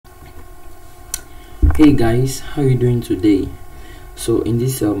Hey guys, how you doing today? So in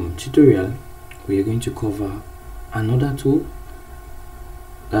this tutorial we are going to cover another tool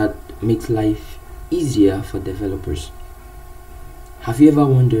that makes life easier for developers. Have you ever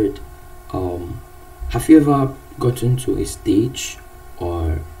wondered, have you ever gotten to a stage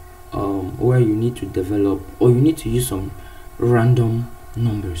or where you need to develop or you need to use some random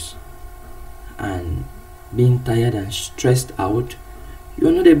numbers and being tired and stressed out,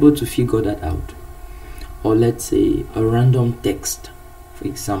 you're not able to figure that out? Or let's say a random text, for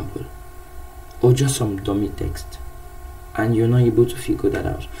example, or just some dummy text, and you're not able to figure that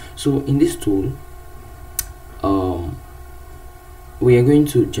out. So in this tool, we are going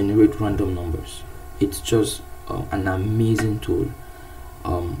to generate random numbers. It's just an amazing tool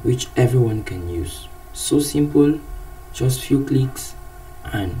which everyone can use. So simple, just few clicks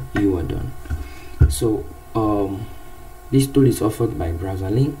and you are done. So this tool is offered by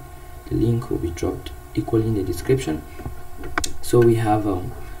BrowserLink. The link will be dropped equally in the description. So we have a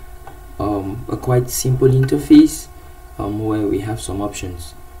quite simple interface where we have some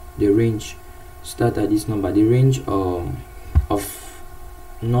options. The range, start at this number, the range of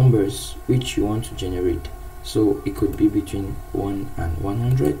numbers which you want to generate. So it could be between 1 and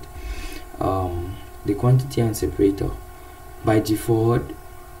 100. The quantity and separator. By default,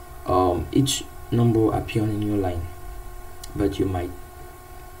 each number will appear on a new line, but you might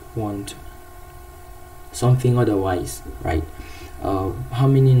want something otherwise, right? How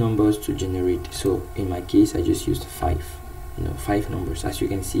many numbers to generate? So in my case I just used 5 numbers. As you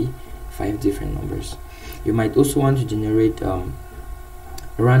can see, 5 different numbers. You might also want to generate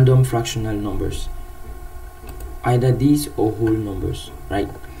random fractional numbers, either these or whole numbers, right?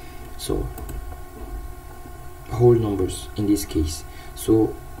 So whole numbers in this case.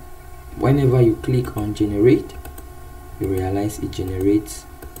 So whenever you click on generate, you realize it generates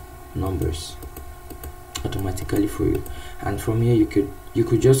numbers automatically for you, and from here you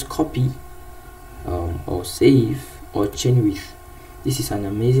could just copy or save or chain with. This is an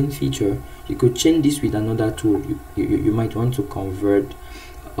amazing feature. You could chain this with another tool. You might want to convert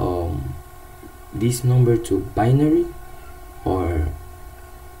this number to binary, or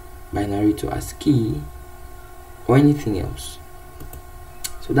binary to ASCII, or anything else.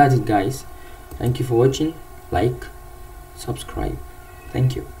 So that's it guys. Thank you for watching. Like, subscribe.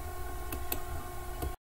 Thank you.